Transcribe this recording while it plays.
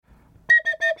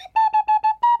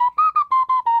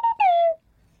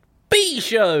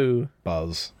Show.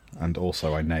 Buzz. And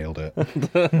also I nailed it.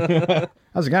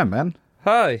 How's it going, man?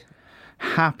 Hi.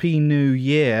 Happy New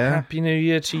Year. Happy New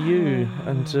Year to you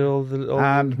and to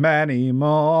and many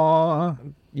more.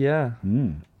 Yeah.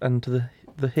 And to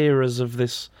the hearers of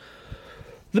this,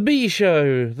 the B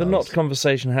Show, the Not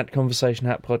Conversation Hat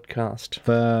podcast.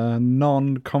 The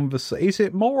non-conversation. Is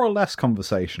it more or less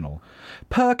conversational?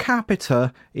 Per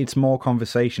capita, it's more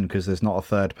conversation because there's not a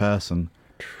third person.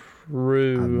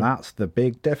 True. And that's the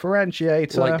big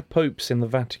differentiator. Like popes in the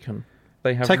Vatican.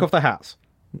 They have Take off the hats.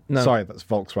 No. Sorry, that's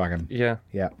Volkswagen. Yeah.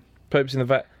 Yeah. Popes in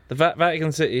the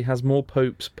Vatican City has more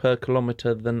popes per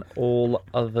kilometre than all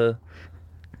other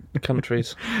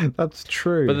countries. That's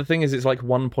true. But the thing is, it's like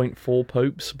 1.4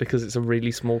 popes because it's a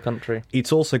really small country.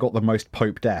 It's also got the most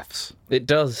pope deaths It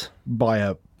does. by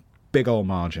a big old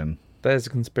margin. There's a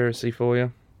conspiracy for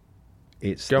you.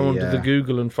 It's Go onto the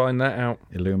Google and find that out.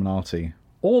 Illuminati.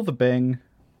 Or the Bing.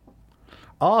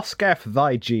 Asketh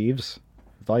thy Jeeves.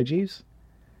 Thy Jeeves?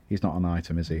 He's not an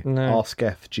item, is he? No.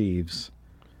 Asketh Jeeves.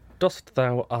 Dost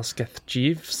thou asketh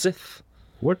Jeevesith?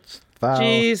 Wouldst thou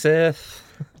Jesus.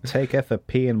 taketh a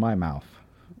pee in my mouth?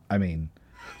 I mean,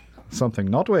 something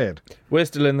not weird. We're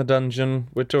still in the dungeon.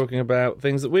 We're talking about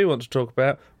things that we want to talk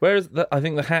about. I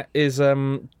think the hat is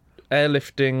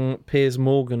airlifting Piers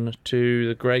Morgan to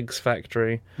the Greggs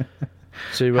factory.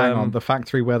 To Hang on, the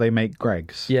factory where they make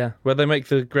Greggs. Yeah, where they make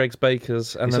the Greggs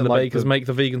bakers, and Is then it the like bakers make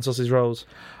the vegan sausage rolls.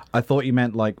 I thought you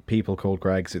meant like people called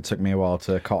Greggs. It took me a while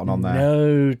to cotton on there.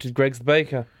 No, to Greggs the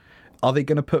baker. Are they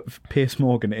going to put Piers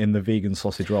Morgan in the vegan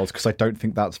sausage rolls? Because I don't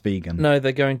think that's vegan. No,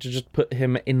 they're going to just put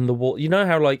him in the wall. You know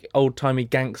how, like, old-timey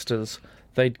gangsters,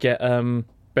 they'd get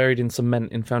buried in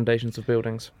cement in foundations of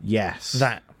buildings? Yes.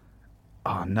 That.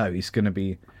 Oh, no, he's going to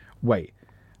be... Wait,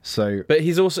 so... But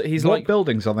he's what like...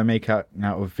 buildings are they make out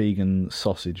of vegan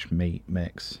sausage meat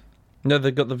mix? No,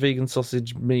 they've got the vegan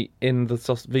sausage meat in the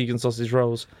vegan sausage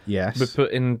rolls. Yes. We're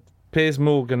putting Piers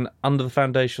Morgan under the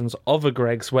foundations of a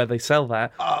Greggs where they sell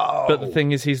that. Oh. But the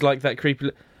thing is, he's like that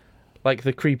creepy... Like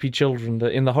the creepy children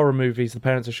that in the horror movies, the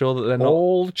parents are sure that they're not...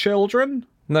 All children?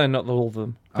 No, not all of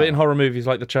them. But in horror movies,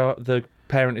 like the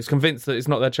parent is convinced that it's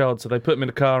not their child, so they put him in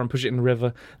a car and push it in the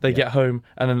river. They get home,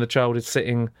 and then the child is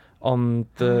sitting on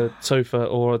the sofa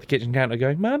or the kitchen counter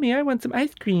going, "Mommy, I want some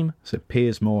ice cream." So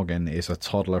Piers Morgan is a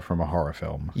toddler from a horror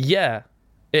film. Yeah.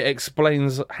 It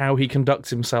explains how he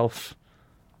conducts himself.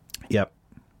 Yep.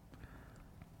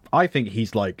 I think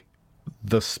he's like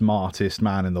the smartest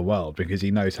man in the world because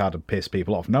he knows how to piss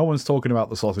people off. No one's talking about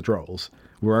the sausage rolls.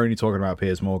 We're only talking about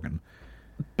Piers Morgan.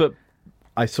 But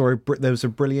I saw there was a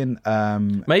brilliant...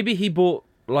 maybe he bought,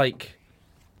 like,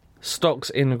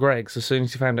 stocks in Greggs as soon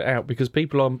as he found it out, because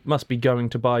people must be going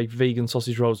to buy vegan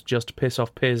sausage rolls just to piss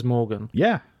off Piers Morgan.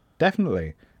 Yeah,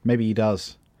 definitely. Maybe he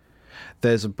does.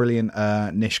 There's a brilliant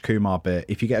Nish Kumar bit.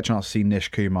 If you get a chance to see Nish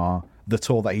Kumar, the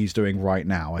tour that he's doing right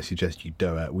now, I suggest you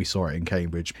do it. We saw it in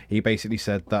Cambridge. He basically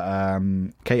said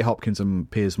that Kate Hopkins and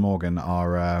Piers Morgan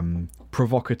are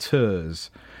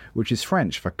provocateurs, which is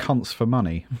French for cunts for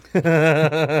money.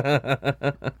 Yeah,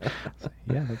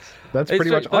 that's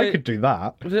pretty much... I could do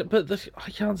that. But I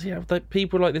can't see how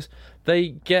people like this, they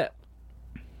get...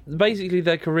 Basically,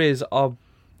 their careers are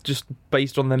just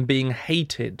based on them being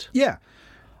hated. Yeah.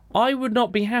 I would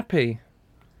not be happy.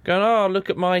 Going, oh, look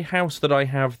at my house that I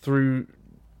have through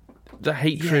the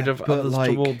hatred of others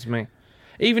towards me.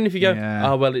 Even if you go,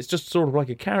 oh, well, it's just sort of like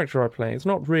a character I play. It's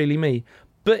not really me.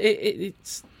 But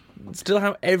it's still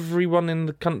how everyone in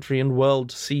the country and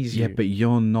world sees you. Yeah, but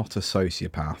you're not a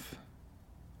sociopath.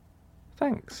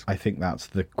 Thanks. I think that's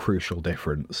the crucial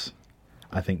difference.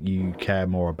 I think you care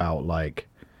more about, like,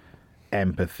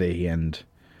 empathy and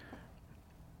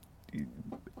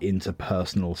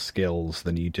interpersonal skills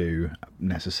than you do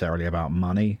necessarily about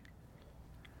money.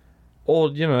 Or,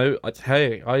 you know,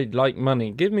 hey, I like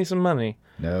money. Give me some money.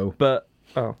 No. But,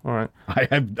 oh, all right. I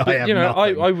have you know,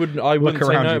 nothing. I wouldn't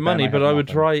say no to money, but I would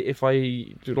nothing. try if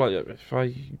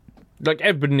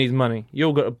everybody needs money. You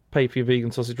all got to pay for your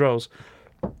vegan sausage rolls.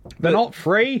 They're not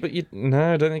free. But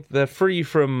no, I don't think they're free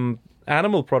from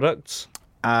animal products.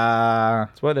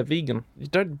 That's why they're vegan. You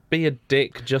don't be a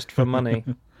dick just for money.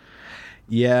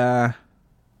 Yeah.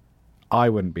 I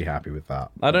wouldn't be happy with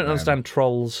that. I don't understand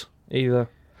trolls either.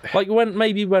 Like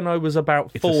when I was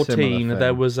about 14,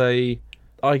 there was I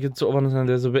could sort of understand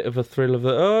there's a bit of a thrill of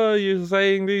you're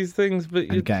saying these things, but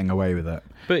you're getting away with it.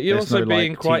 But you're There's also no,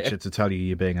 being like, quite teacher to tell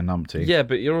you're being a numpty. Yeah,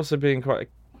 but you're also being quite a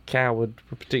coward,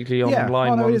 particularly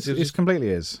online ones. It completely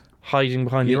is. Hiding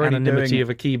behind the anonymity of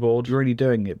a keyboard. You're only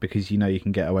doing it because you know you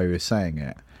can get away with saying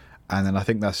it. And then I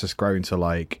think that's just grown to,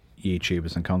 like,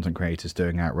 YouTubers and content creators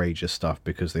doing outrageous stuff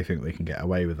because they think they can get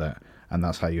away with it. and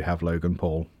that's how you have Logan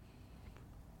Paul.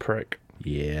 Prick.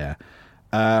 Yeah.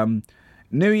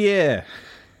 New Year.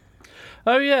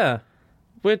 Oh yeah,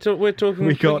 we're talking.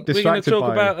 We got distracted. We're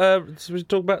going to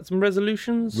talk about some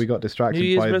resolutions. We got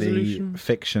distracted by the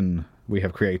fiction we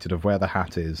have created of where the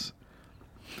hat is.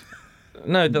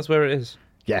 No, that's where it is.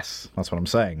 Yes, that's what I'm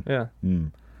saying. Yeah.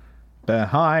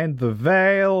 Behind the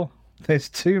veil, there's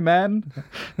two men,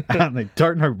 and they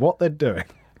don't know what they're doing.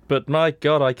 But my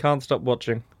God, I can't stop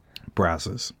watching.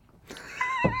 Brazzers.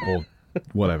 Or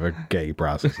whatever gay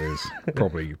Brazzers is.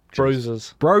 Probably.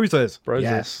 Brozers. Brozers. Brozers.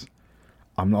 Yes.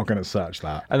 I'm not going to search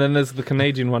that. And then there's the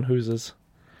Canadian one, Hoosers.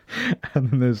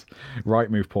 And then there's right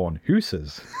move porn.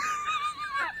 Hoosers.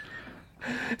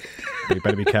 But you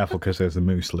better be careful because there's a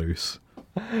moose loose.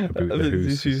 About the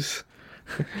Hoosers.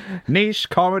 Niche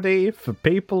comedy for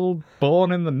people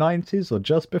born in the 90s or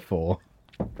just before.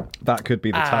 That could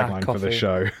be the tagline for the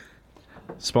show.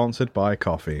 Sponsored by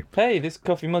coffee. Hey, this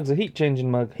coffee mug's a heat-changing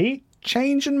mug.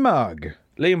 Heat-changing mug.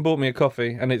 Liam bought me a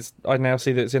coffee, and I now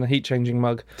see that it's in a heat-changing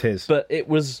mug. It is. But it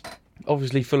was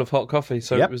obviously full of hot coffee,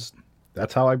 so yep. it was...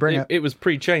 That's how I bring it. It was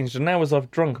pre-changed, and now as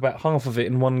I've drunk about half of it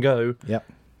in one go, yep,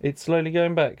 it's slowly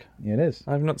going back. It is.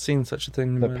 I've not seen such a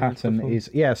thing. The pattern is...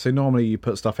 Yeah, so normally you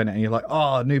put stuff in it, and you're like,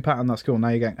 oh, new pattern, that's cool. Now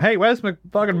you're going, hey, where's my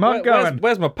fucking mug going?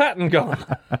 Where's my pattern gone?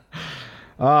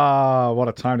 What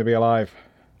a time to be alive.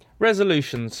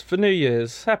 Resolutions for New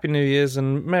Year's. Happy New Year's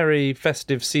and merry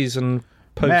festive season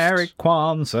post. Merry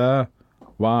Kwanzaa,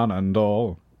 one and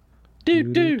all. So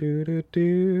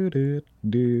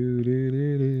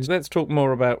let's talk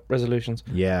more about resolutions.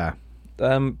 Yeah.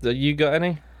 You got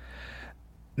any?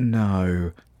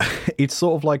 No. It's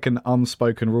sort of like an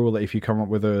unspoken rule that if you come up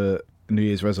with a New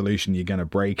Year's resolution, you're going to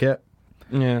break it.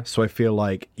 Yeah. So I feel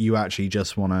like you actually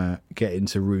just want to get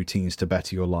into routines to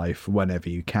better your life whenever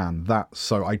you can.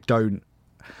 So I don't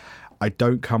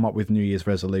come up with New Year's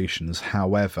resolutions.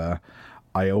 However,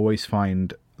 I always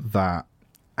find that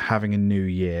having a new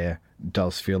year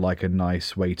does feel like a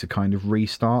nice way to kind of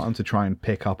restart and to try and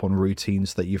pick up on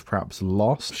routines that you've perhaps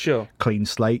lost. Sure. Clean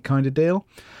slate kind of deal.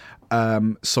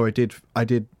 So I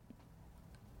did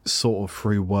sort of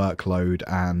through workload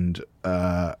and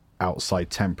outside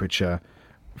temperature,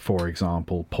 for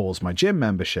example, pause my gym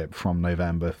membership from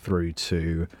November through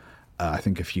to I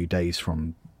think a few days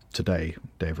from today,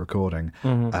 day of recording.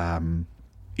 Mm-hmm.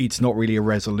 It's not really a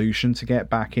resolution to get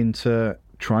back into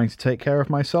trying to take care of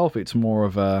myself. It's more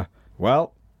of a,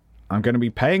 well, I'm going to be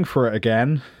paying for it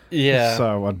again. Yeah.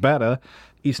 So I'd better.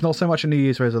 It's not so much a New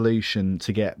Year's resolution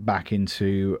to get back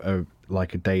into a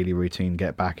daily routine,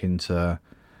 get back into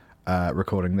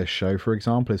recording this show, for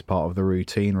example, is part of the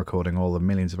routine, recording all the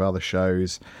millions of other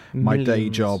shows. My day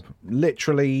job,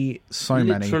 literally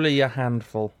Literally a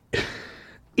handful.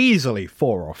 Easily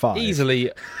 4 or 5.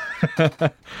 Easily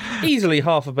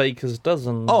half a baker's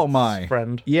dozen. Oh my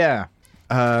friend. Yeah.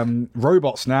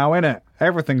 Robots now, innit?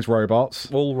 Everything's robots.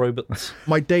 All robots.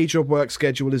 My day job work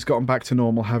schedule has gotten back to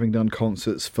normal, having done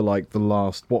concerts for like the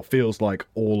last, what feels like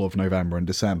all of November and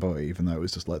December, even though it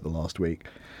was just like the last week.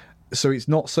 So it's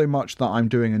not so much that I'm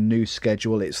doing a new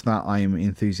schedule, it's that I'm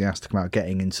enthusiastic about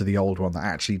getting into the old one that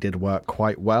actually did work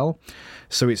quite well.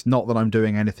 So it's not that I'm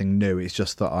doing anything new, it's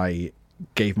just that I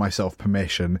gave myself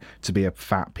permission to be a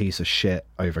fat piece of shit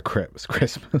over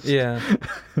Christmas. Yeah.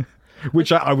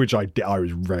 Which I was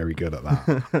very good at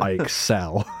that. I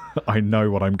excel. I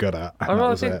know what I'm good at. And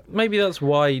I think maybe that's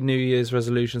why New Year's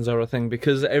resolutions are a thing,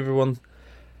 because everyone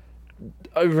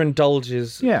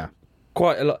overindulges. Yeah.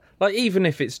 Quite a lot. Like, even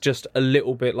if it's just a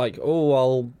little bit like,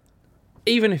 even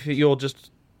if you're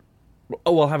just,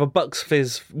 I'll have a Bucks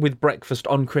Fizz with breakfast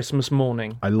on Christmas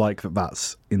morning. I like that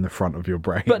that's in the front of your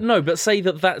brain. But say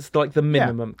that's like the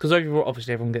minimum. Because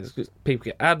obviously people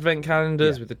get advent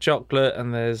calendars with the chocolate,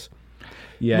 and there's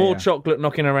more chocolate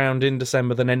knocking around in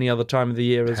December than any other time of the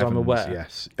year, as I'm aware.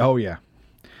 Yes. Oh, yeah.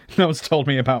 No one's told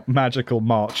me about magical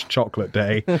March chocolate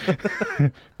day.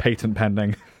 Patent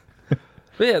pending.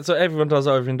 But yeah, so everyone does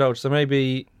overindulge. So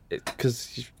maybe,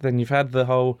 because then you've had the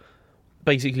whole,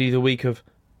 basically the week of,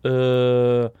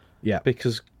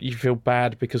 because you feel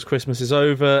bad because Christmas is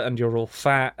over and you're all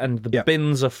fat and the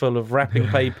bins are full of wrapping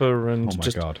paper and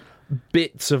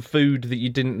bits of food that you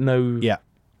didn't know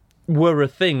were a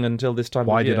thing until this time of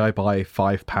year. Why did I buy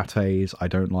 5 pâtés? I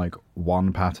don't like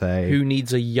 1 pâté. Who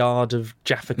needs a yard of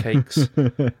Jaffa cakes?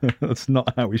 That's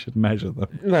not how we should measure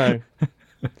them. No.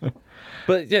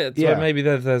 But so maybe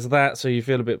there's that, so you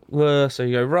feel a bit worse, so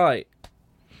you go, right,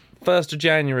 1st of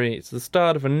January, it's the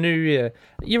start of a new year.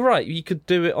 You're right, you could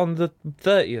do it on the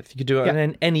 30th, you could do it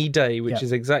on any day, which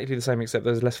is exactly the same, except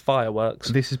there's less fireworks.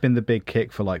 This has been the big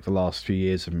kick for like the last few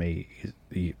years of me,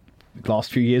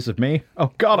 last few years of me.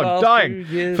 Oh God, I'm dying.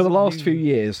 For the last few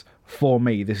years, for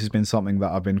me, this has been something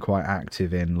that I've been quite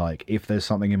active in. Like, if there's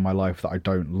something in my life that I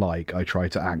don't like, I try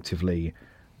to actively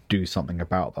do something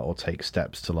about that or take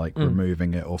steps to like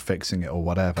removing it or fixing it or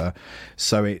whatever.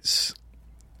 So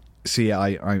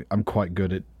I'm quite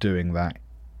good at doing that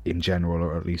in general,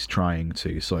 or at least trying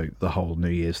to. So the whole New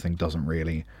Year's thing doesn't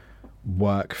really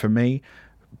work for me.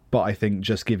 But I think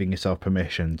just giving yourself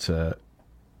permission to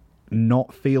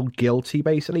not feel guilty,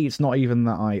 basically. It's not even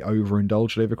that I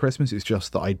overindulged over Christmas, it's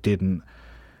just that I didn't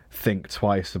think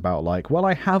twice about, like, well,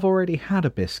 I have already had a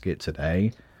biscuit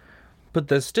today. But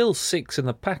there's still 6 in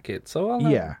the packet, so I'll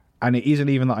have... Yeah, and it isn't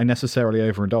even that I necessarily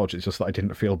overindulged, it's just that I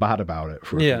didn't feel bad about it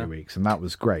for a few weeks, and that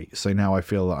was great. So now I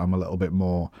feel that I'm a little bit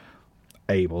more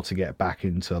able to get back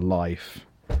into life.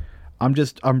 I'm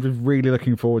just really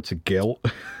looking forward to guilt.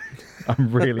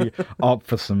 I'm really up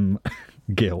for some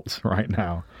guilt right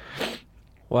now.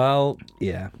 Well,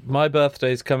 yeah, my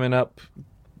birthday's coming up.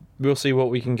 We'll see what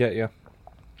we can get you.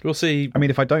 We'll see. I mean,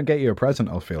 if I don't get you a present,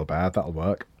 I'll feel bad. That'll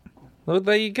work. Well,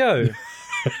 there you go.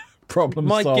 Problem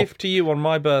my solved. Gift to you on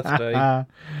my birthday.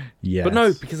 Yes. But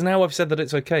no, because now I've said that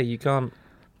it's okay. You can't.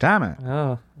 Damn it.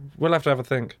 Oh, we'll have to have a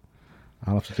think.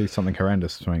 I'll have to do something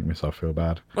horrendous to make myself feel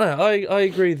bad. Well, I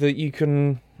agree that you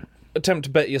can attempt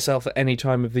to better yourself at any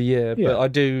time of the year, but I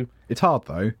do... It's hard,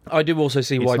 though. I do also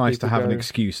see why it's nice people to have go... an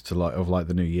excuse to like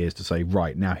the New Year's to say,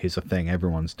 right, now here's a thing,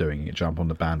 everyone's doing it, jump on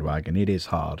the bandwagon. It is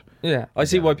hard. Yeah, I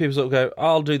see why people sort of go,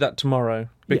 I'll do that tomorrow,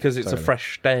 because it's totally a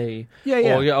fresh day.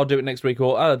 Yeah. Or I'll do it next week,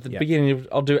 or at the beginning of...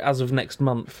 I'll do it as of next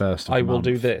month. First of I month. will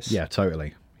do this. Yeah,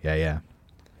 totally. Yeah.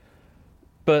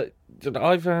 But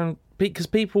I've found... Because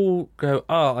people go,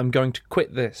 I'm going to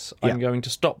quit this. I'm going to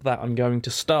stop that. I'm going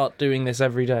to start doing this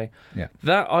every day. Yeah.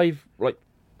 That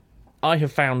I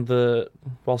have found that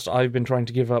whilst I've been trying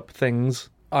to give up things,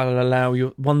 I'll allow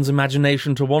one's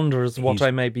imagination to wander as what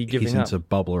I may be giving up. He's into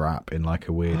bubble wrap in like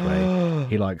a weird way.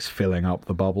 He likes filling up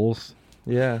the bubbles.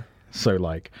 Yeah. So,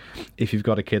 like, if you've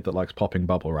got a kid that likes popping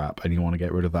bubble wrap and you want to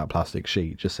get rid of that plastic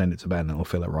sheet, just send it to Ben and it'll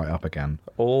fill it right up again.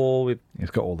 He's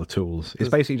got all the tools. It's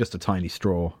basically just a tiny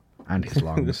straw. And his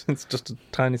lungs. It's just a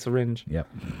tiny syringe. Yep.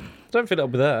 Don't fill it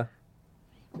up with air.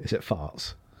 Is it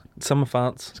farts? Some are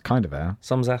farts. It's kind of air.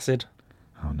 Some's acid.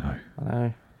 Oh no. I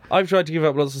know. I've tried to give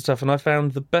up lots of stuff, and I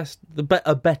found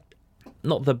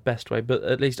not the best way, but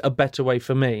at least a better way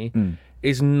for me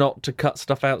is not to cut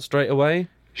stuff out straight away.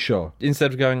 Sure.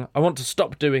 Instead of going, I want to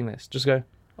stop doing this, just go,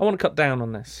 I want to cut down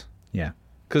on this. Yeah.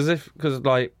 Because I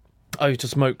used to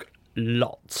smoke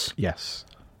lots. Yes.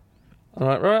 I'm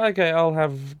like, right, okay, I'll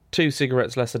have 2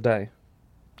 cigarettes less a day.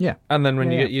 Yeah. And then when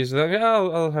you get used to that,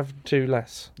 I'll have 2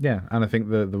 less. Yeah, and I think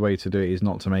the way to do it is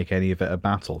not to make any of it a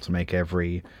battle, to make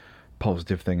every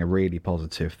positive thing a really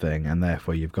positive thing, and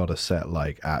therefore you've got to set,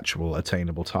 like, actual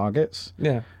attainable targets.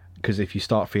 Yeah. Because if you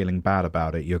start feeling bad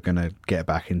about it, you're going to get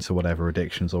back into whatever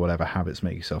addictions or whatever habits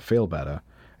make yourself feel better.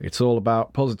 It's all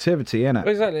about positivity, isn't it?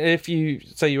 Exactly. If you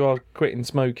say you are quitting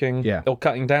smoking or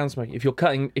cutting down smoking, if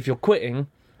you're quitting...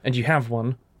 and you have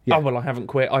one, I haven't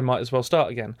quit, I might as well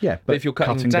start again. Yeah, but if you're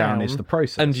cutting down is the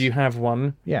process. And you have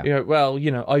one, you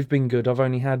go, I've been good, I've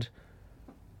only had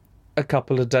a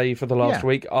couple a day for the last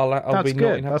week, I'll That's be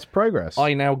good. That's progress.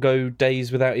 I now go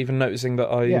days without even noticing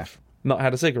that I've not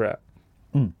had a cigarette.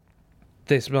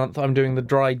 This month I'm doing the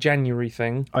dry January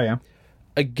thing. Oh, yeah.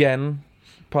 Again,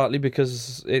 partly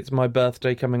because it's my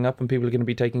birthday coming up and people are going to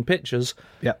be taking pictures.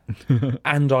 Yeah.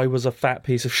 And I was a fat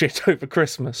piece of shit over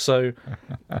Christmas, so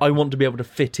I want to be able to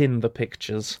fit in the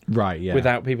pictures. Right, yeah.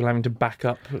 Without people having to back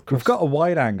up. We've got a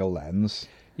wide-angle lens.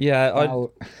 Yeah,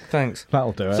 thanks.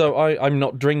 That'll do it. So I'm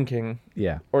not drinking.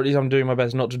 Yeah. Or at least I'm doing my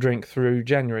best not to drink through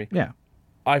January. Yeah.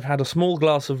 I've had a small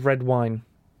glass of red wine.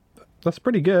 That's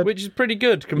pretty good. Which is pretty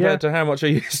good compared to how much I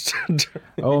used to drink.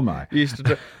 Oh, my. Used to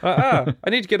drink. I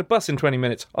need to get a bus in 20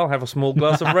 minutes. I'll have a small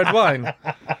glass of red wine.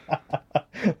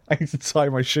 I need to tie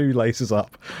my shoelaces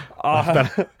up.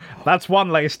 That's one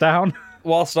lace down.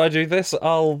 Whilst I do this,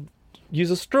 I'll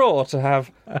use a straw to have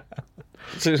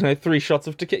 3 shots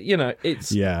of tequila.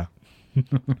 It's... Yeah.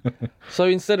 So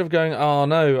instead of going, oh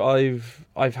no,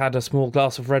 I've had a small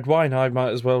glass of red wine, I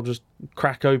might as well just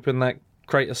crack open that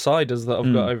crate of ciders that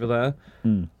I've got over there.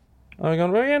 I'm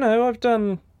going, well, I've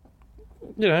done,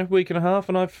 week and a half,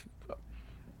 and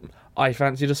I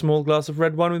fancied a small glass of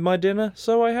red wine with my dinner,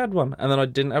 so I had one, and then I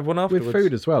didn't have one afterwards. With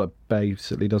food as well, it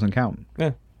basically doesn't count.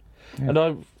 Yeah. And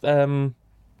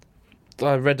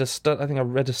I read a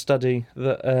study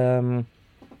that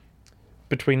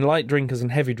between light drinkers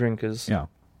and heavy drinkers,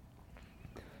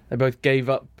 they both gave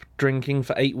up drinking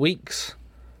for 8 weeks.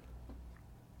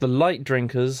 The light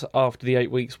drinkers, after the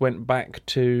 8 weeks, went back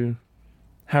to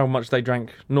how much they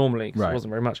drank normally, 'cause it wasn't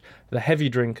very much. The heavy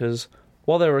drinkers,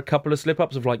 while there were a couple of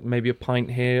slip-ups of like maybe a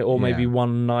pint here or maybe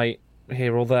one night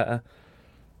here or there,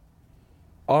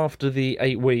 after the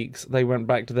 8 weeks, they went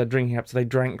back to their drinking habits. They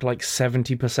drank like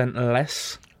 70%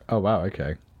 less. Oh, wow,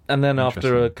 okay. And then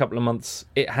after a couple of months,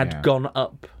 it had gone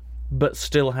up, but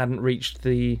still hadn't reached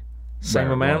the same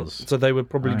amount. So they were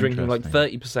probably drinking like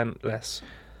 30% less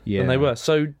than they were.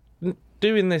 So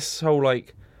doing this whole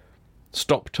like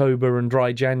Stoptober and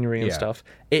dry January and stuff,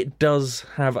 it does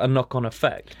have a knock-on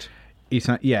effect.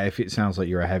 If it sounds like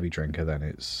you're a heavy drinker, then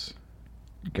it's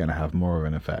going to have more of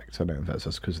an effect. I don't know if that's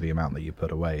just because the amount that you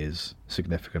put away is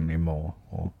significantly more,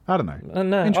 or I don't know.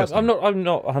 No, I'm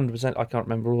not 100%. I can't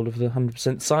remember all of the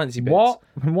 100% sciencey bits. What?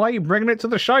 Why are you bringing it to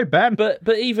the show, Ben? But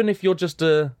even if you're just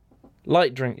a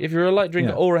light drink, if you're a light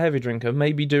drinker or a heavy drinker,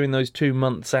 maybe doing those 2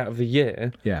 months out of the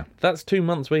year, that's 2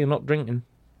 months where you're not drinking.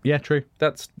 Yeah, true.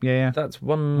 That's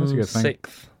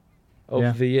 1/6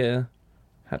 of the year.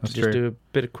 Had to just do a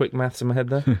bit of quick maths in my head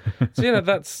there. So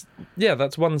that's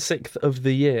 1/6 of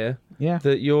the year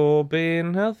that you're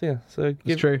being healthier. So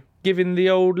giving the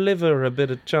old liver a bit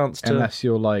of chance to. Unless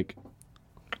you're like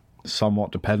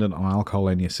somewhat dependent on alcohol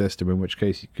in your system, in which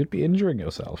case you could be injuring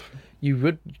yourself.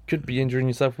 You could be injuring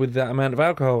yourself with that amount of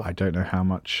alcohol. I don't know how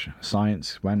much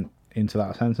science went into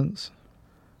that sentence.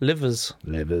 Livers.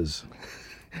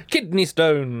 Kidney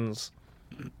stones.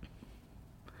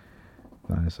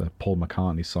 There's a Paul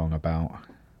McCartney song about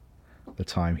the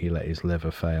time he let his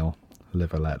liver fail.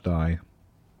 Liver let die.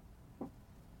 It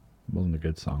wasn't a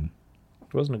good song.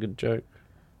 It wasn't a good joke.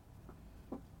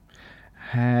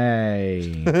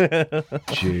 Hey,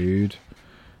 Jude.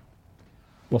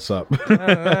 What's up?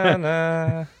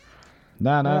 Na.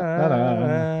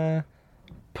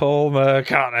 Paul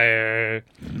McCartney.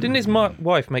 Didn't his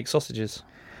wife make sausages?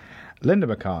 Linda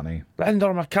McCartney.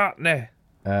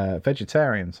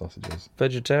 Vegetarian sausages.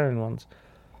 Vegetarian ones.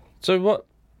 So what?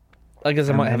 I guess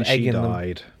I might have egg in them. She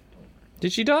died.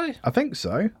 Did she die? I think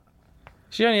so.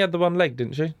 She only had the one leg,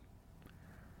 didn't she?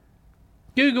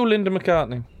 Google Linda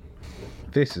McCartney.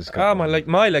 This is good.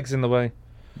 My leg's in the way.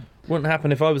 Wouldn't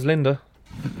happen if I was Linda.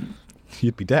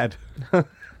 You'd be dead.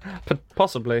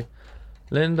 Possibly.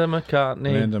 Linda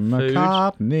McCartney. Linda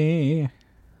McCartney.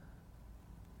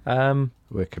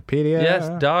 Wikipedia. Yes,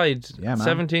 died. Yeah, man.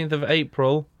 17th of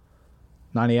April.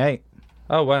 98.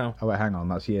 Oh, wow. Oh, wait, hang on.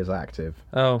 That's years active.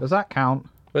 Oh. Does that count?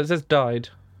 But it says died.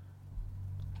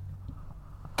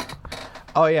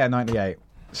 Oh, yeah, 98.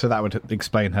 So that would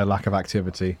explain her lack of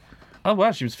activity. Oh,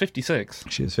 wow, she was 56.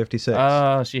 She was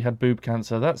 56. She had boob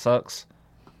cancer. That sucks.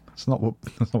 That's not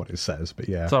what it says, but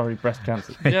yeah. Sorry, breast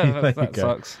cancer. Yeah, that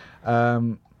sucks.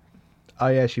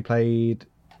 She played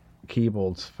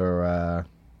keyboards for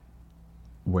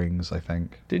Wings, I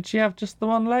think. Did she have just the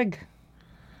one leg?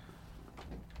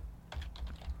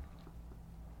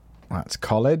 That's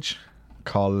college.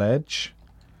 Alleging.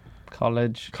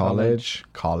 College.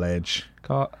 College.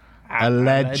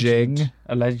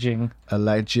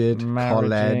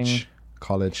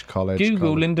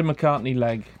 Google Linda McCartney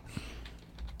leg.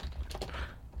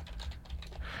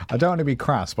 I don't want to be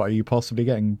crass, but are you possibly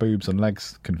getting boobs and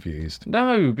legs confused?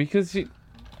 No, because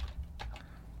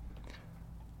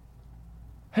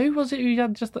who was it who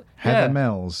had just the... Heather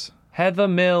Mills. Heather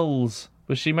Mills.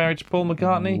 Was she married to Paul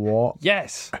McCartney? What?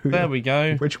 Yes. There we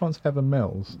go. Which one's Heather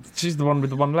Mills? She's the one with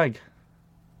the one leg.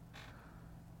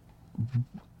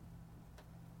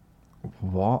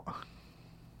 What?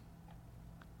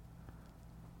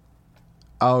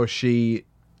 Oh, she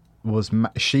was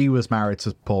married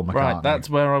to Paul McCartney. Right, that's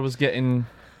where I was getting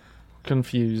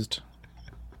confused.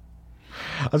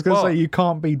 I was going to say, you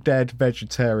can't be dead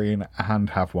vegetarian and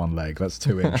have one leg. That's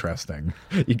too interesting.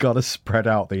 You got to spread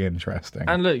out the interesting.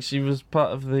 And look, she was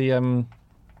part of the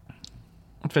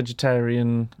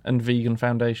Vegetarian and Vegan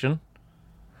Foundation.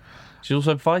 She's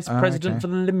also vice president for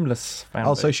the Limbless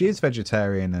Foundation. Oh, so she is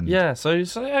vegetarian and... Yeah, so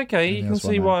okay, you can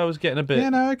see why I was getting a bit... Yeah,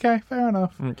 no, okay, fair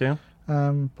enough. Okay.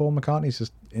 Paul McCartney's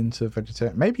just into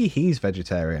vegetarian. Maybe he's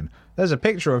vegetarian. There's a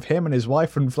picture of him and his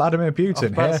wife and Vladimir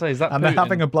Putin here, say, is that and Putin? They're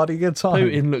having a bloody good time.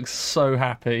 Putin looks so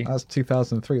happy. That's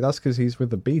 2003. That's because he's with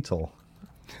the Beatles.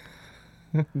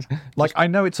 Like, I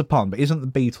know it's a pun, but isn't the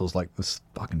Beatles like the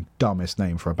fucking dumbest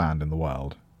name for a band in the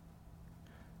world?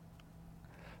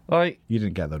 Like, you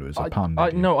didn't get that it was a pun,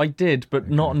 did you? No, I did, but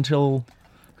not until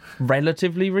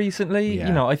relatively recently. Yeah.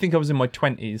 You know, I think I was in my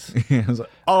 20s. Yeah, like,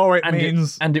 oh, it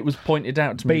means... And it was pointed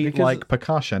out to me. Beat like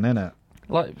percussion, innit?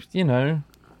 Like, you know...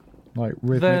 Like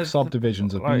rhythmic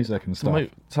subdivisions of music and stuff.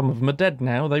 Some of them are dead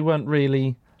now. They weren't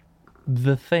really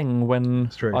the thing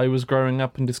when I was growing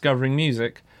up and discovering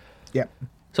music. Yeah.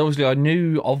 So obviously I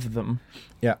knew of them.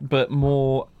 Yeah. But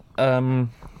more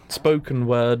spoken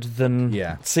word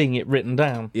than seeing it written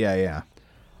down. Yeah, yeah.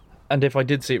 And if I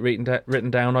did see it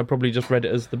written down, I probably just read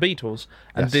it as the Beatles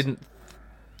and didn't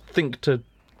think to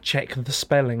check the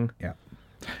spelling. Yeah.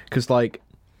 Because, like,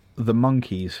 the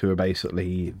Monkees, who are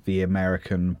basically the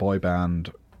American boy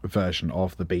band version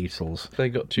of the Beatles... They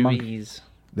got two E's.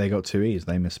 They got two E's.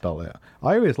 They misspelled it.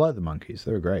 I always liked the Monkees.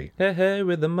 They were great. Hey, hey,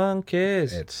 we're the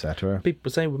Monkees. Etc. People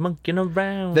say we're monkeying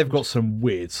around. They've got some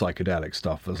weird psychedelic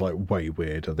stuff that's, like, way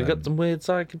weirder than... They got some weird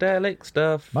psychedelic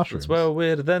stuff. Mushrooms. It's well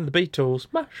weirder than the Beatles.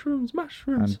 Mushrooms.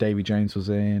 And Davy Jones was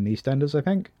in EastEnders, I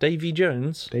think. Davy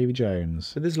Jones? Davy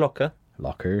Jones. With his locker.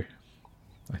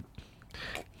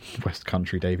 West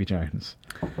Country Davy Jones.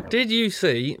 Did you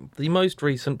see the most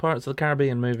recent Pirates of the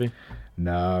Caribbean movie?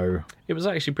 No. It was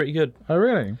actually pretty good. Oh,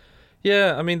 really?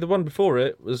 Yeah, I mean, the one before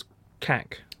it was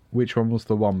cack. Which one was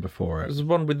the one before It it? was the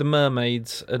one with the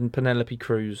mermaids and Penelope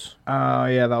Cruz. Oh,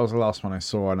 yeah, that was the last one I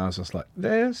saw, and I was just like,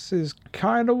 this is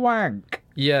kind of wank.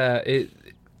 Yeah,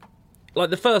 like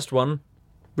the first one,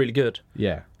 really good.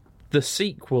 Yeah. The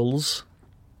sequels,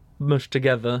 mushed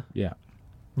together, Yeah.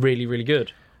 really, really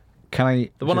good. The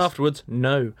one afterwards,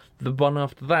 no. The one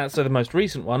after that, so the most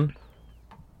recent one,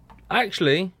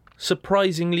 actually,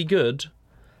 surprisingly good.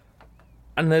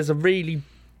 And there's a really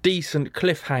decent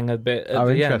cliffhanger bit at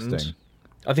the interesting. end.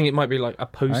 I think it might be like a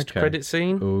post-credit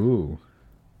scene. Ooh.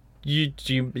 You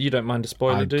don't mind a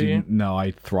spoiler, do you? No,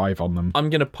 I thrive on them. I'm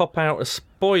going to pop out a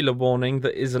spoiler warning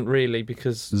that isn't really,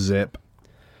 because... Zip.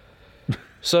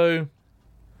 So,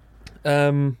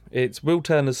 it's Will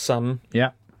Turner's son.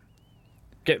 Yeah.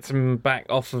 Gets him back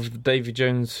off of the Davy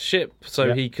Jones ship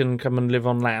so he can come and live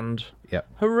on land. Yep.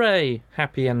 Hooray!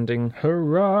 Happy ending.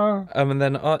 Hurrah! And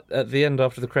then at the end,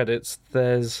 after the credits,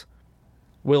 there's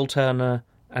Will Turner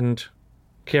and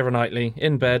Keira Knightley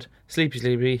in bed,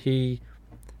 sleepy. He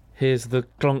hears the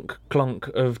clonk clonk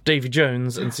of Davy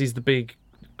Jones and sees the big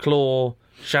claw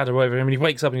shadow over him, and he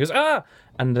wakes up and he goes, ah!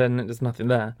 And then there's nothing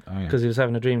there because he was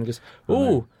having a dream. He goes,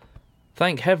 ooh,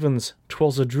 thank heavens,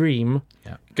 'twas a dream.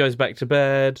 Yeah. Goes back to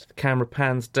bed, the camera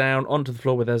pans down onto the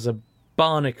floor where there's a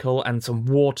barnacle and some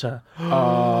water.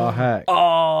 Oh, heck.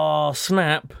 Oh,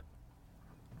 snap.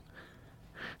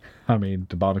 I mean,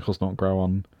 do barnacles not grow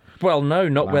on... Well, no,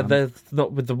 not where they're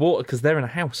not with the water, because they're in a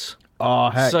house. Oh,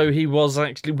 heck. So he was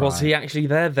he actually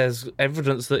there? There's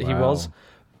evidence that he was.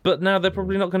 But now they're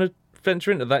probably not going to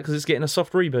venture into that because it's getting a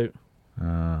soft reboot.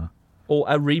 Or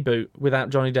a reboot without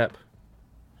Johnny Depp.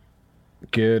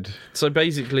 Good. So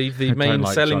basically the main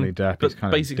selling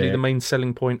the main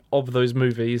selling point of those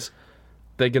movies,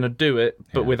 they're going to do it,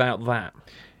 but without that.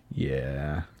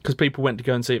 Yeah. Because people went to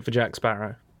go and see it for Jack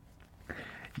Sparrow.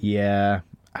 Yeah.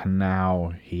 And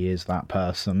now he is that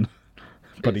person.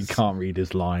 But he can't read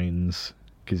his lines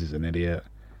because he's an idiot.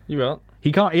 You right.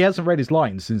 He hasn't read his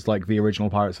lines since like the original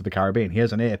Pirates of the Caribbean. He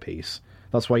has an earpiece.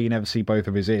 That's why you never see both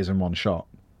of his ears in one shot.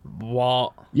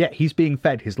 What? Yeah, he's being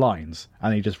fed his lines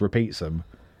and he just repeats them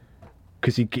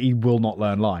because he will not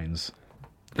learn lines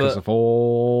because of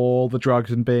all the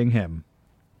drugs and being him.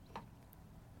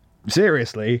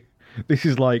 Seriously, this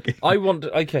is like...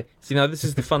 Okay, so this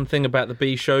is the fun thing about the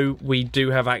B show. We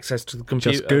do have access to the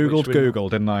computer. Just Google,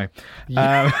 didn't I?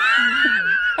 Yeah.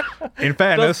 In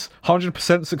fairness,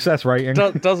 100% success rating.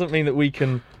 Doesn't mean that we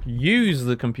can use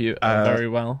the computer very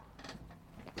well.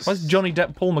 Why is Johnny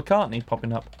Depp Paul McCartney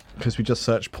popping up? Because we just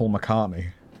searched Paul McCartney.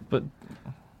 But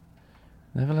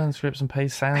never learn scripts and pay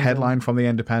sound. Headline from the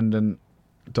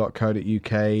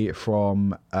Independent.co.uk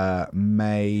from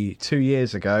May 2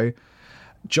 years ago.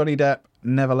 Johnny Depp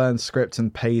never learns script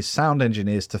and pays sound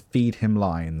engineers to feed him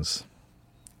lines.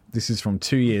 This is from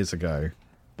 2 years ago.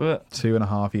 But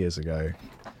 2.5 years ago.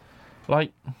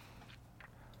 Like...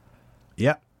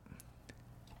 Yep.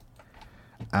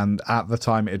 And at the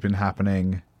time it had been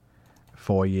happening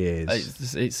for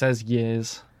years. It says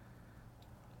years.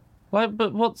 Like,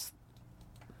 but what's...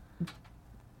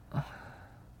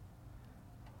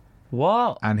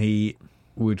 What? And he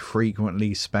would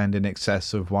frequently spend in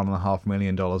excess of $1.5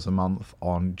 million a month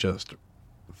on just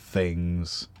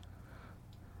things.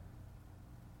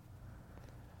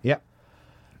 Yep.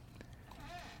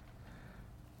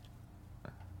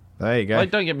 There you go. Like,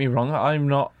 don't get me wrong, I'm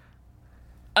not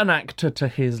an actor to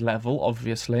his level,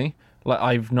 obviously. Like,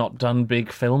 I've not done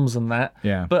big films and that.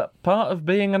 Yeah. But part of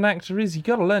being an actor is you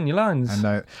got to learn your lines. I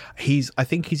know. I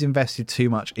think he's invested too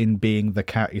much in being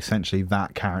essentially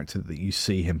that character that you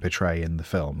see him portray in the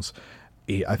films.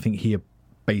 I think he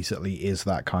basically is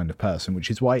that kind of person, which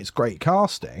is why it's great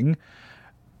casting.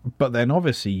 But then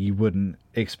obviously you wouldn't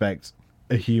expect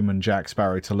a human Jack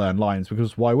Sparrow to learn lines,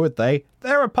 because why would they?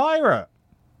 They're a pirate.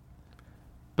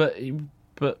 But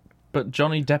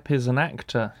Johnny Depp is an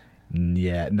actor.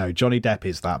 Yeah, no, Johnny Depp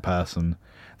is that person.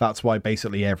 That's why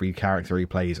basically every character he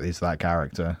plays is that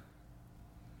character.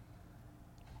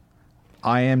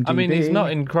 IMDb. I mean, he's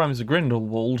not in Crimes of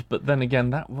Grindelwald, but then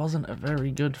again, that wasn't a very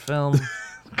good film.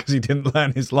 Because he didn't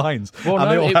learn his lines. Well,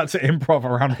 and they all had to improv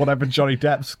around whatever Johnny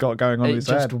Depp's got going on in his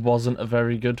head. It just wasn't a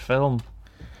very good film.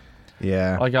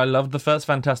 Yeah. Like, I loved the first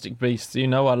Fantastic Beasts. You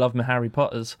know I love my Harry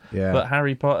Potters. Yeah. But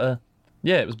Harry Potter,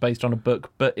 yeah, it was based on a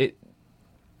book, but it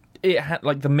had,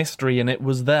 like, the mystery in it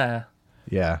was there.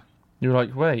 Yeah. You're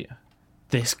like, wait,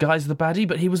 this guy's the baddie,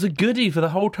 but he was a goodie for the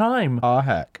whole time. Oh,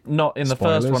 heck. Not in the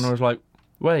Spoilers. first one, I was like,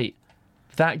 wait,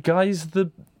 that guy's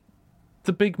the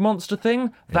big monster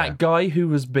thing? That Yeah. guy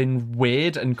who has been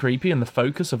weird and creepy and the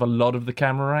focus of a lot of the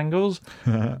camera angles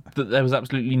that there was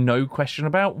absolutely no question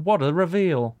about? What a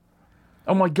reveal.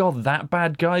 Oh my god, that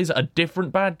bad guy's a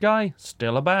different bad guy?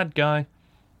 Still a bad guy.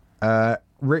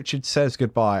 Richard Says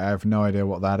Goodbye. I have no idea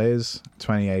what that is.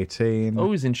 2018.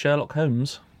 Oh, he's in Sherlock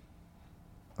Holmes.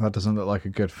 That doesn't look like a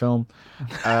good film.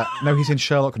 No, he's in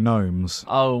Sherlock Gnomes.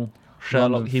 Oh,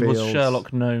 Sherlock. London He was Fields.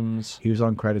 Sherlock Gnomes. He was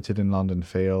uncredited in London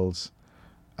Fields.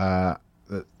 Murder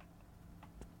on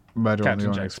the Captain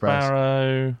Orient Jack Express.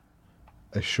 Sparrow.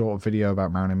 A short video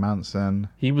about Marilyn Manson.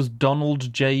 He was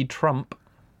Donald J. Trump.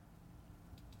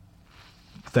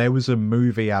 There was a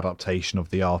movie adaptation of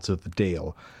The Art of the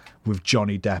Deal with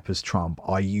Johnny Depp as Trump.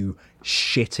 Are you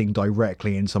shitting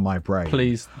directly into my brain?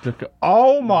 Please look at...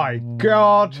 Oh my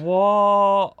god!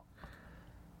 What?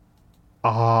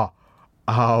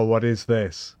 What is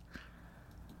this?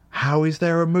 How is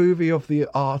there a movie of The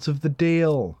Art of the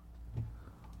Deal?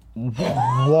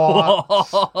 What?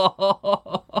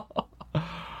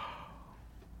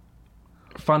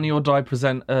 Funny or Die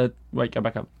present wait, go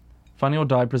back up. Funny or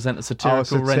Die present a satirical,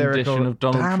 satirical- rendition of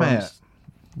Donald Damn Trump's...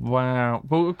 Wow.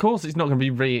 Well, of course it's not going to be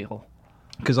real.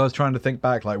 Because I was trying to think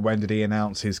back, like, when did he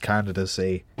announce his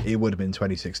candidacy? It would have been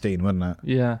 2016, wouldn't it?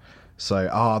 Yeah. So,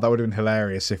 that would have been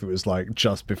hilarious if it was, like,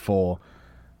 just before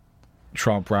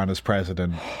Trump ran as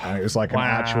president, and it was, like, an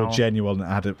actual, genuine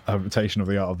adaptation of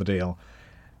The Art of the Deal.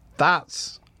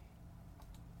 That's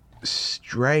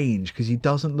strange, because he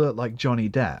doesn't look like Johnny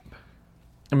Depp.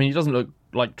 I mean, he doesn't look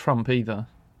like Trump either.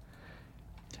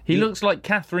 He looks like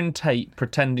Catherine Tate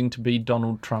pretending to be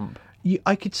Donald Trump.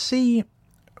 I could see...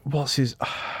 What's his...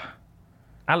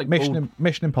 Alec Mission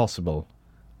Impossible.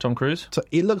 Tom Cruise? So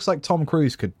it looks like Tom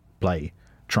Cruise could play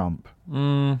Trump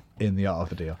in The Art of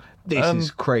the Deal. This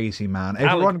is crazy, man.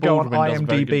 Everyone go on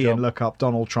IMDb and look up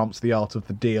Donald Trump's The Art of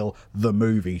the Deal, the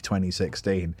movie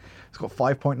 2016. It's got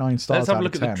 5.9 stars. Let's have a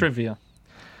look at the trivia.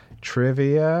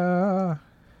 Trivia.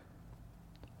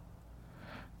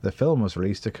 The film was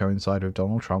released to coincide with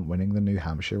Donald Trump winning the New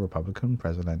Hampshire Republican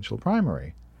presidential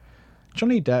primary.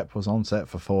 Johnny Depp was on set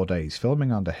for 4 days,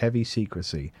 filming under heavy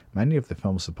secrecy. Many of the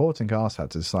film's supporting cast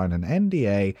had to sign an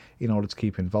NDA in order to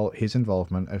keep his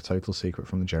involvement a total secret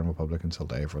from the general public until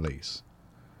day of release.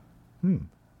 The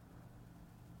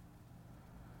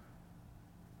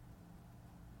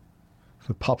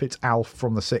puppet Alf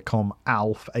from the sitcom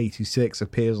Alf 86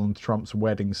 appears on Trump's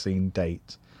wedding scene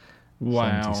date.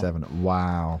 Wow. 77.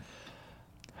 Wow.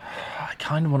 I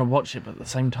kind of want to watch it, but at the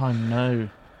same time, no.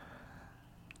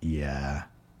 Yeah.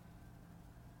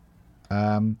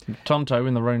 Tonto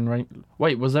in the Roan Rain.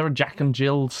 Wait, was there a Jack and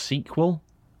Jill sequel?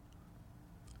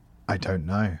 I don't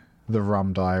know. The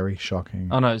Rum Diary, shocking.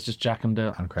 Oh no, it's just Jack and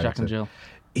Jill. Uncredited. Jack and Jill.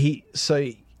 He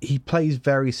plays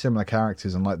very similar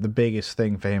characters, and like the biggest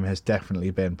thing for him has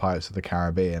definitely been Pirates of the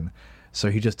Caribbean. So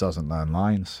he just doesn't learn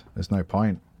lines. There's no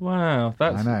point. Wow,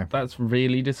 I know. that's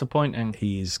really disappointing.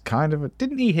 He's kind of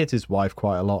didn't he hit his wife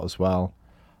quite a lot as well?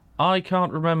 I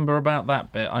can't remember about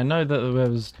that bit. I know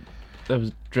that there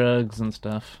was drugs and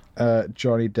stuff.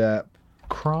 Johnny Depp,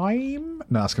 crime?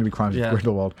 No, it's going to be Crimes of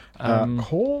Grindelwald.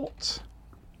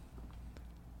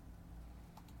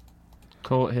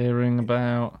 Court hearing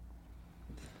about...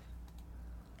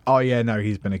 Oh yeah, no,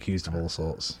 he's been accused of all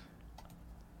sorts.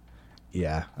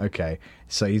 Yeah, okay.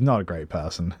 So he's not a great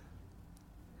person.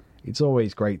 It's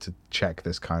always great to check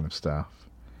this kind of stuff.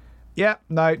 Yeah,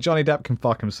 no, Johnny Depp can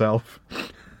fuck himself.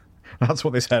 That's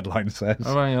what this headline says.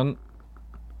 Oh, hang on.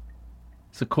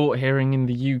 It's a court hearing in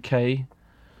the UK.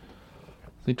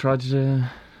 They tried to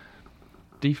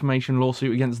defamation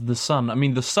lawsuit against The Sun. I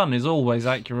mean, The Sun is always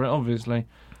accurate, obviously.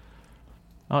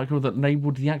 Article that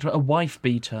labelled the actor a wife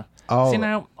beater. Oh. See,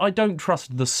 now, I don't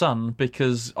trust The Sun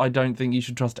because I don't think you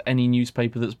should trust any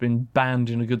newspaper that's been banned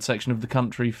in a good section of the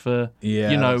country for,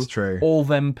 that's true. all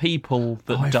them people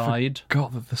that died. I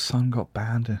forgot that The Sun got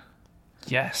banned.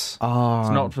 Yes. It's It's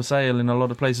not for sale in a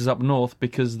lot of places up north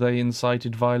because they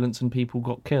incited violence and people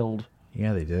got killed.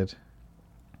 Yeah, they did.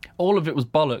 All of it was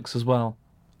bollocks as well.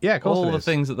 Yeah, of course All it the is.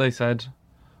 things that they said.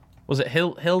 Was it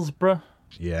Hillsborough?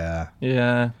 Yeah.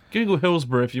 Yeah. Google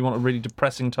Hillsborough if you want a really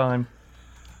depressing time.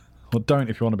 Well, don't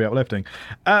if you want to be uplifting.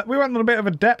 We went on a bit of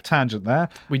a depth tangent there.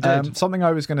 We did. Something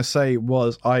I was going to say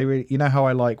was, you know how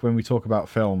I like when we talk about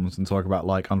films and talk about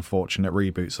like unfortunate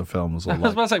reboots of films, or I was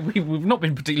like, about to say, we've not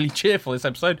been particularly cheerful this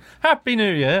episode. Happy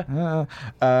New Year!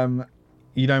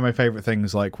 you know, my favourite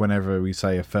things like whenever we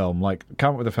say a film, like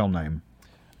come up with a film name.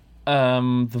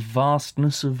 The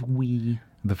Vastness of We.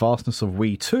 The Vastness of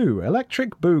We 2,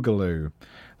 Electric Boogaloo.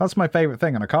 That's my favourite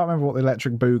thing, and I can't remember what the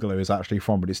Electric Boogaloo is actually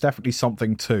from, but it's definitely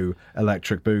something to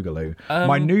Electric Boogaloo.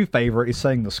 My new favourite is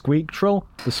saying the Squeakquel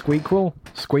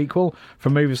for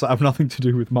movies that have nothing to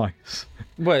do with mice.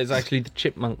 Well, it's actually the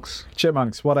Chipmunks.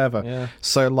 Chipmunks, whatever. Yeah.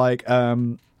 So, like,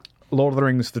 Lord of the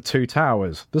Rings, The Two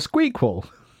Towers, the Squeakquel.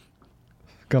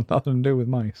 Got nothing to do with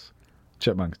mice.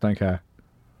 Chipmunks, don't care.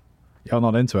 You're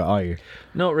not into it, are you?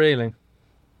 Not really.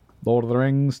 Lord of the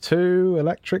Rings 2,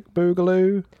 Electric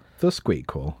Boogaloo, the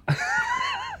Squeakquel.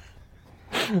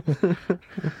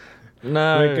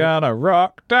 No. We're gonna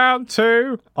rock down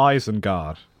to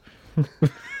Isengard.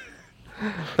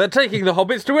 They're taking the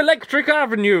hobbits to Electric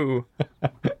Avenue.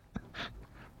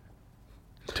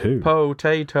 2.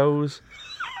 Potatoes.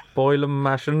 Boil 'em,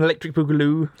 mash 'em, Electric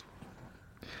Boogaloo.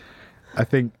 I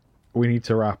think we need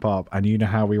to wrap up, and you know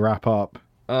how we wrap up.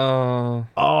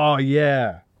 Oh,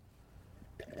 yeah.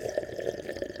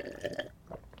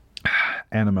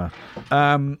 Enema.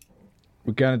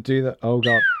 We're gonna do that. Oh,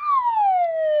 God.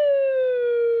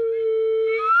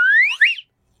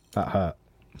 That hurt.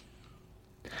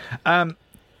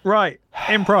 Right.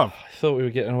 Improv. I thought we were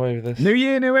getting away with this. New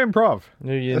year, new improv.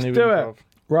 New Year, Let's new do improv. it.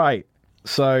 Right.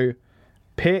 So,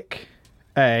 pick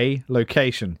a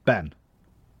location. Ben.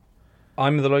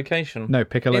 I'm the location. No,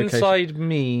 pick a location. Inside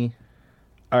me.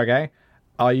 Okay.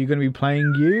 Are you going to be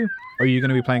playing you, or are you going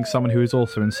to be playing someone who is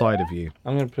also inside of you?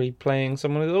 I'm going to be playing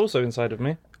someone who's also inside of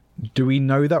me. Do we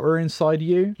know that we're inside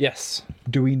you? Yes.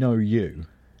 Do we know you?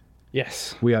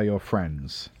 Yes. We are your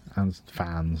friends and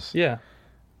fans Yeah.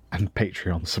 and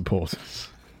Patreon supporters.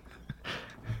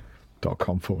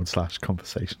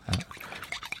 .com/conversation app.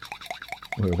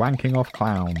 We're wanking off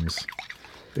clowns.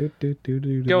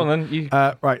 Go on then. You...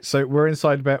 Right, so we're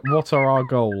inside a bit. What are our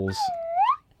goals?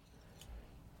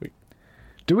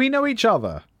 Do we know each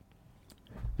other?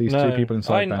 These two people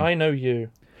inside Ben. I know you.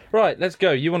 Right, let's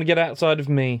go. You want to get outside of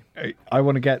me? I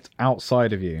want to get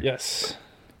outside of you. Yes.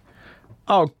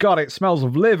 Oh, God, it smells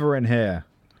of liver in here.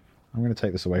 I'm going to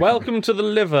take this away. Welcome to the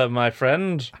liver, my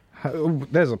friend.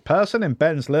 There's a person in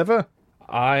Ben's liver?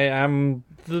 I am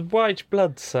the white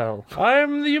blood cell. I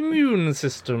am the immune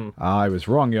system. I was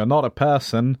wrong. You're not a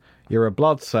person. You're a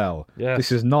blood cell. Yes.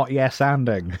 This is not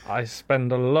yes-anding. I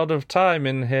spend a lot of time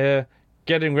in here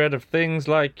getting rid of things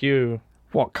like you.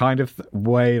 What kind of...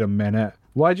 Wait a minute.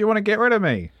 Why do you want to get rid of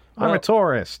me? I'm Well- a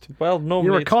tourist. Well,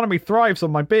 normally... Your economy thrives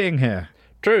on my being here.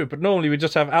 True, but normally we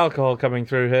just have alcohol coming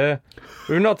through here.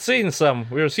 We've not seen some.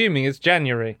 We're assuming it's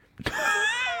January.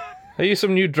 Are you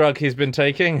some new drug he's been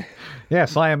taking?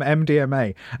 Yes, I am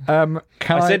MDMA.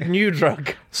 I said new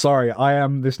drug. Sorry, I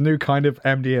am this new kind of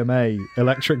MDMA,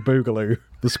 Electric Boogaloo,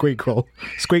 the Squeakquel.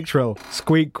 Squeakquel.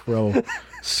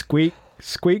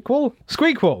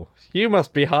 Squeakquel. You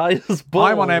must be high as balls.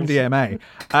 I'm on MDMA.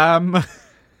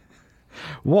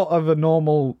 What are the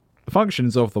normal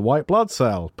functions of the white blood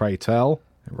cell, pray tell?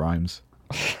 It rhymes.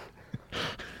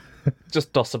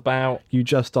 Just doss about. You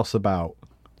just doss about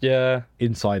Yeah.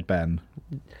 inside Ben,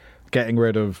 getting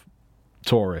rid of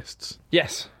tourists.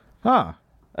 Yes. Ah.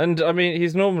 And, I mean,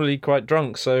 he's normally quite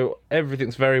drunk, so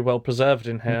everything's very well preserved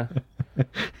in here.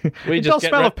 It does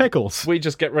smell of pickles. We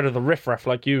just get rid of the riffraff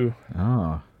like you.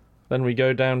 Ah. Then we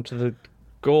go down to the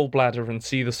gallbladder and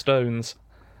see the stones.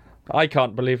 I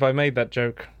can't believe I made that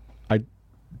joke. I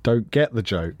don't get the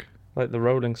joke. Like the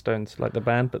Rolling Stones, like the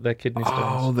band, but they're kidney stones.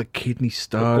 Oh, the kidney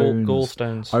stones.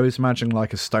 Gallstones. I was imagining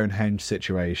like a Stonehenge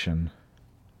situation.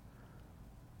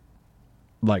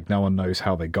 Like no one knows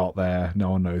how they got there.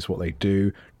 No one knows what they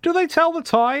do. Do they tell the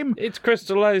time? It's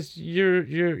crystallized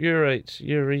urethra,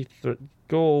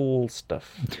 gall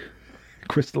stuff.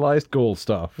 Crystallized gall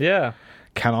stuff. Yeah,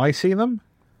 Can I see them?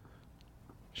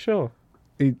 sure.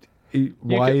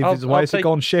 Why is it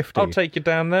gone shifty? I'll take you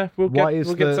down there. We'll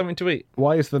get something to eat.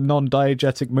 Why is the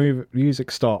non-diegetic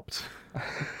music stopped?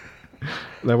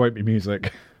 There won't be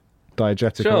music.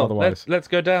 Diegetic or Sure, otherwise. let's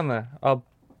go down there. I'll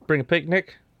bring a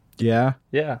picnic. Yeah?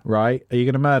 Yeah. Right. Are you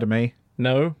going to murder me?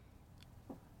 No.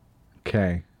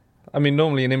 Okay. I mean,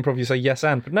 normally in improv you say yes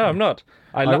and, but no, I'm not.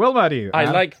 I will murder you. I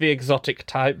like the exotic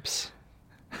types.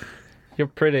 You're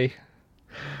pretty.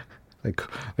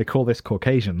 They call this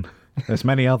Caucasian. There's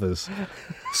many others.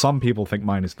 Some people think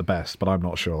mine is the best, but I'm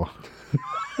not sure.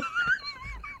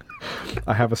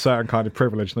 I have a certain kind of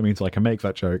privilege that means I can make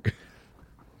that joke.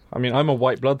 I mean, I'm a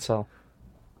white blood cell.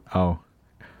 Oh.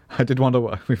 I did wonder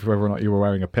whether or not you were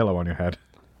wearing a pillow on your head.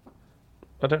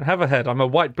 I don't have a head. I'm a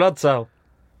white blood cell.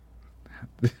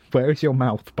 Where is your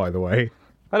mouth, by the way?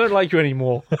 I don't like you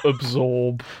anymore.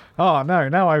 Absorb. Oh, no.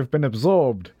 Now I've been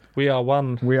absorbed. We are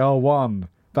one. We are one.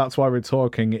 That's why we're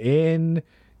talking in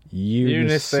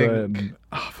unison.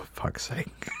 Oh, for fuck's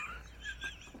sake.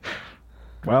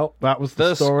 Well, that was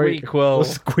the story.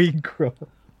 Squeakquel.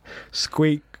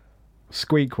 The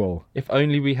Squeakquel. If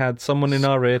only we had someone in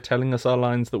our ear telling us our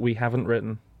lines that we haven't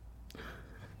written.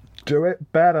 Do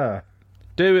it better.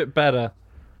 Do it better.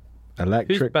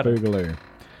 Electric Boogaloo.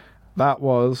 That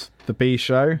was the B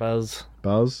Show.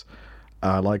 Buzz.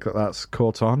 I like that that's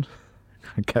caught on.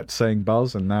 I kept saying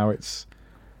Buzz, and now it's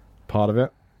part of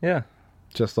it. Yeah.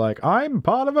 Just like, I'm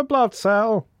part of a blood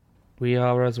cell. We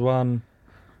are as one.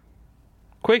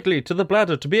 Quickly, to the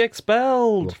bladder, to be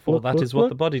expelled! For that is what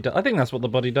the body does. I think that's what the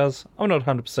body does. I'm not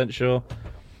 100% sure.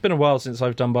 Been a while since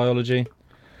I've done biology.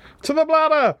 To the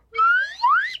bladder!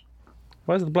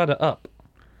 Why is the bladder up?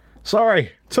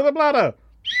 Sorry, to the bladder!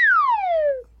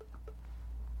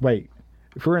 Wait,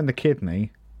 if we're in the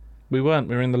kidney... We weren't,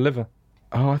 we were in the liver.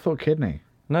 Oh, I thought kidney.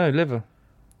 No, liver.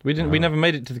 We didn't. We never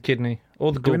made it to the kidney.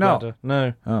 Or the gallbladder.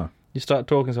 No. Oh. You started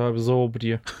talking, so I absorbed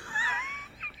you.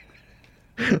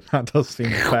 That does seem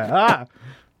fair. Ah!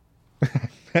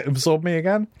 Absorb me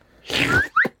again?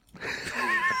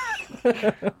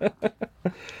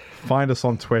 Find us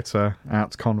on Twitter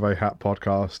at Convo Hat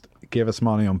Podcast. Give us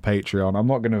money on Patreon. I'm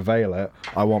not going to veil it.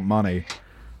 I want money.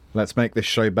 Let's make this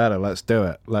show better. Let's do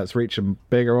it. Let's reach a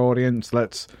bigger audience.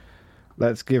 Let's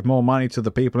give more money to the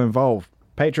people involved.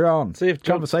 Patreon. See if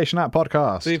Conversation at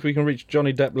Podcast. See if we can reach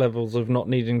Johnny Depp levels of not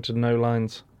needing to know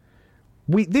lines.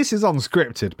 This is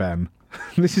unscripted, Ben.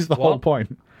 This is the whole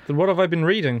point. Then what have I been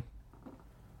reading?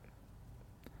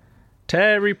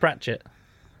 Terry Pratchett.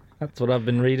 That's what I've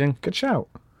been reading. Good shout.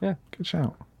 Yeah. Good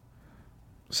shout.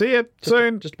 See you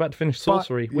soon. Just about to finish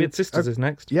Sorcery. Weird Sisters is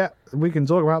next. Yeah, we can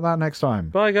talk about that next time.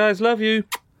 Bye, guys. Love you.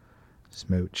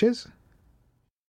 Smooches.